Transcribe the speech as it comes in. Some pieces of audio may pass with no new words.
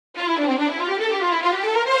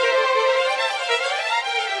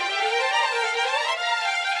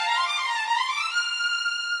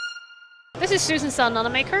This is Susan Sun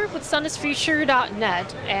Nunamaker with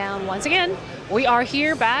sunisthefuture.net, and once again, we are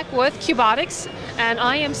here back with Qbotix, and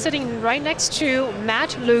I am sitting right next to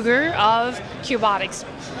Matt Lugar of Qbotix.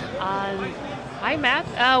 Hi,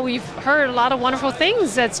 Matt. We've heard a lot of wonderful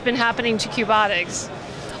things that's been happening to Qbotix.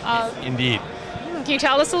 Indeed. Can you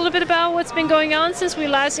tell us a little bit about what's been going on since we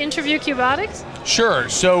last interviewed Qbotix? Sure.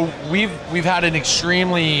 So we've had an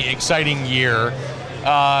extremely exciting year.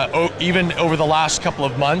 Even over the last couple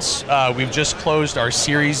of months, we've just closed our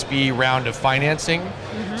Series B round of financing.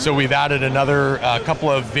 So we've added another couple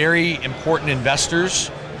of very important investors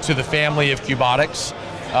to the family of Qbotix.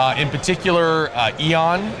 In particular,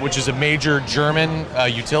 E.On, which is a major German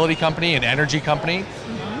utility company and energy company,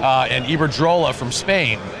 and Iberdrola from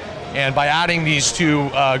Spain. And by adding these two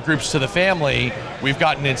groups to the family, we've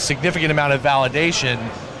gotten a significant amount of validation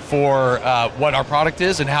for what our product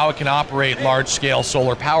is and how it can operate large-scale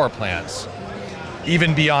solar power plants.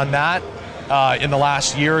 Even beyond that, in the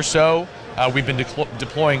last year or so, we've been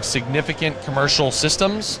deploying significant commercial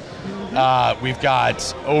systems. We've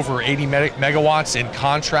got over 80 megawatts in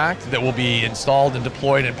contract that will be installed and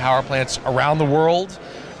deployed in power plants around the world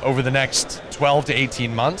over the next 12 to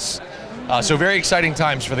 18 months. So very exciting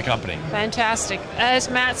times for the company. Fantastic. As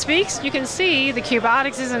Matt speaks, you can see the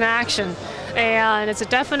Qbotix is in action. And it's a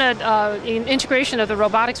definite integration of the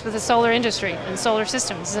robotics with the solar industry and solar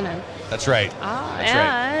systems, isn't it? That's right.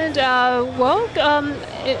 That's right.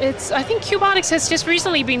 I think Qbotix has just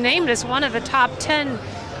recently been named as one of the top 10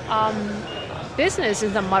 businesses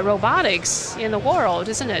in the robotics in the world,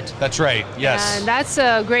 isn't it? That's right, yes. And that's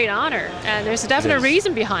a great honor. And there's a definite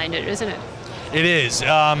reason behind it, isn't it? It is.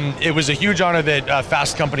 It was a huge honor that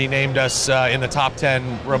Fast Company named us in the top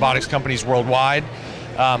 10 robotics companies worldwide.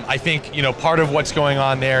 I think part of what's going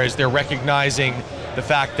on there is they're recognizing the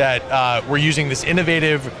fact that we're using this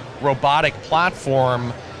innovative robotic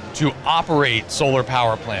platform to operate solar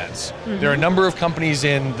power plants. There are a number of companies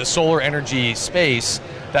in the solar energy space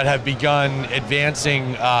that have begun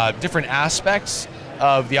advancing different aspects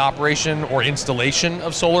of the operation or installation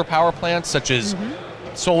of solar power plants, such as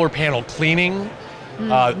solar panel cleaning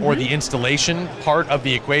or the installation part of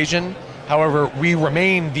the equation. However, we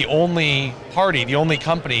remain the only party, the only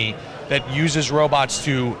company that uses robots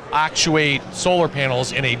to actuate solar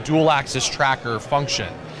panels in a dual-axis tracker function.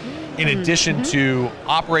 In addition to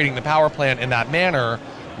operating the power plant in that manner,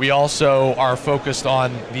 we also are focused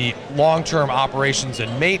on the long-term operations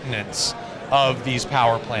and maintenance of these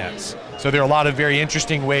power plants. So there are a lot of very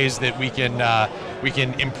interesting ways that we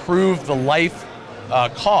can improve the life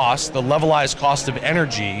cost, the levelized cost of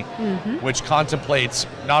energy, which contemplates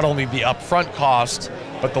not only the upfront cost,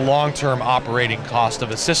 but the long-term operating cost of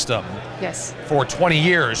a system for 20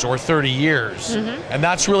 years or 30 years. And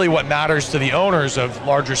that's really what matters to the owners of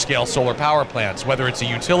larger scale solar power plants, whether it's a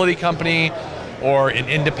utility company or an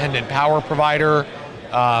independent power provider.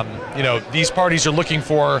 These parties are looking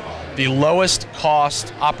for the lowest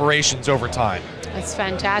cost operations over time. That's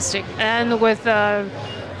fantastic. And with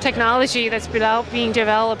technology that's being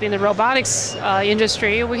developed in the robotics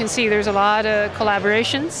industry, we can see there's a lot of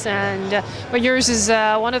collaborations, and but yours is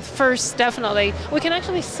one of the first, definitely. We can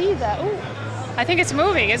actually see that. Ooh, I think it's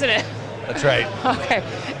moving, isn't it? That's right. Okay,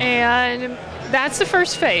 and that's the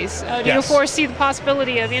first phase. Do you foresee the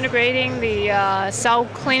possibility of integrating the cell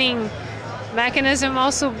cleaning mechanism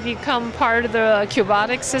also become part of the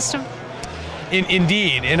Qbotix system?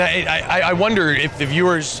 Indeed, and I wonder if the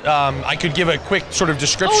viewers, I could give a quick sort of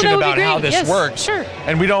description about how this works. Sure.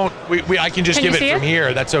 And I can just give it from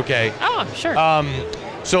here. That's okay. Oh, sure.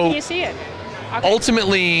 So can you see it? Okay.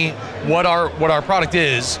 Ultimately, what our product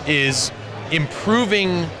is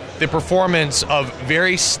improving the performance of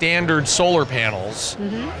very standard solar panels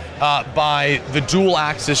by the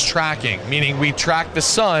dual-axis tracking, meaning we track the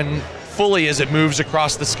sun fully as it moves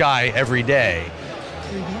across the sky every day.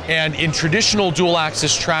 And in traditional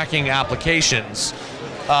dual-axis tracking applications,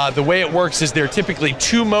 the way it works is there are typically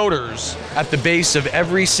two motors at the base of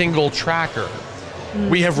every single tracker.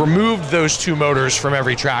 We have removed those two motors from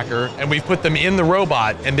every tracker, and we've put them in the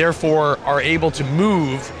robot, and therefore are able to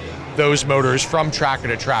move those motors from tracker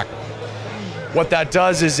to tracker. What that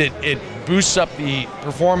does is it boosts up the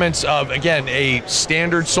performance of, again, a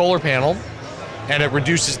standard solar panel, and it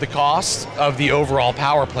reduces the cost of the overall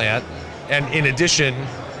power plant. And in addition,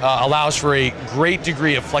 allows for a great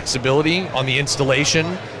degree of flexibility on the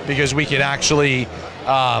installation, because we can actually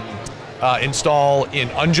install in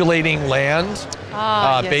undulating land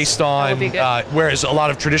based on, whereas a lot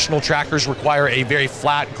of traditional trackers require a very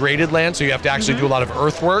flat graded land, so you have to actually do a lot of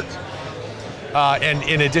earthwork. And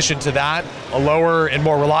in addition to that, a lower and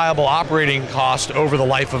more reliable operating cost over the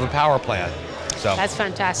life of a power plant. So that's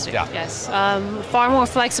fantastic. Yeah. Yes, far more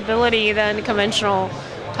flexibility than conventional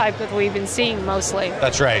type that we've been seeing mostly.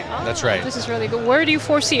 That's right. That's right. This is really good. Where do you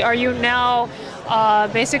foresee? Are you now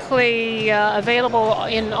basically available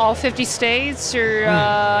in all 50 states, or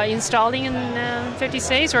installing in 50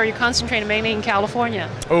 states, or are you concentrating mainly in California?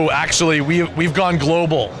 Oh, actually, we've gone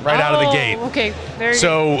global right out of the gate. Okay, very good.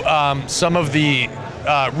 So some of the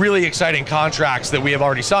really exciting contracts that we have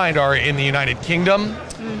already signed are in the United Kingdom,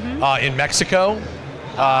 in Mexico.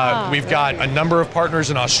 We've got a number of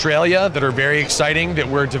partners in Australia that are very exciting that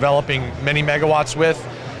we're developing many megawatts with.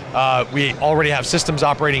 We already have systems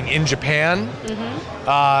operating in Japan.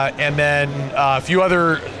 And then a few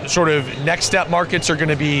other sort of next step markets are going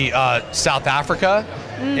to be South Africa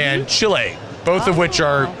and Chile, both of which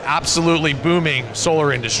are absolutely booming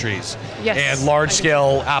solar industries. Yes, and large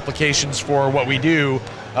scale applications for what we do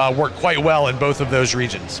work quite well in both of those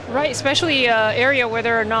regions. Right, especially area where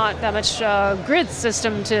there are not that much grid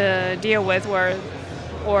system to deal with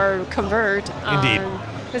or convert. Indeed.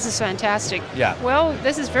 This is fantastic. Yeah. Well,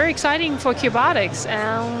 this is very exciting for Qbotix,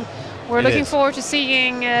 and we're looking forward to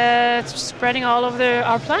seeing spreading all over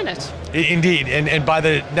our planet. Indeed, and by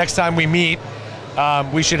the next time we meet,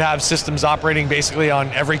 we should have systems operating basically on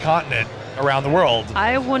every continent around the world.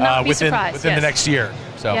 I would not be surprised. Within the next year.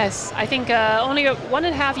 So. Yes, I think only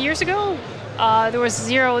 1.5 years ago there was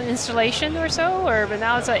zero installation or so, but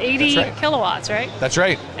now it's 80 kilowatts, right? That's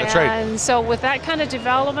right. That's right. And so with that kind of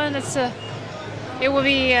development, it will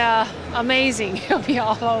be amazing. It'll be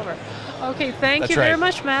all over. Okay, thank you very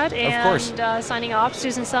much, Matt. And of course. Signing off,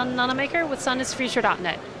 Susan Sun Nunamaker with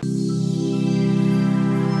sunisthefuture.net.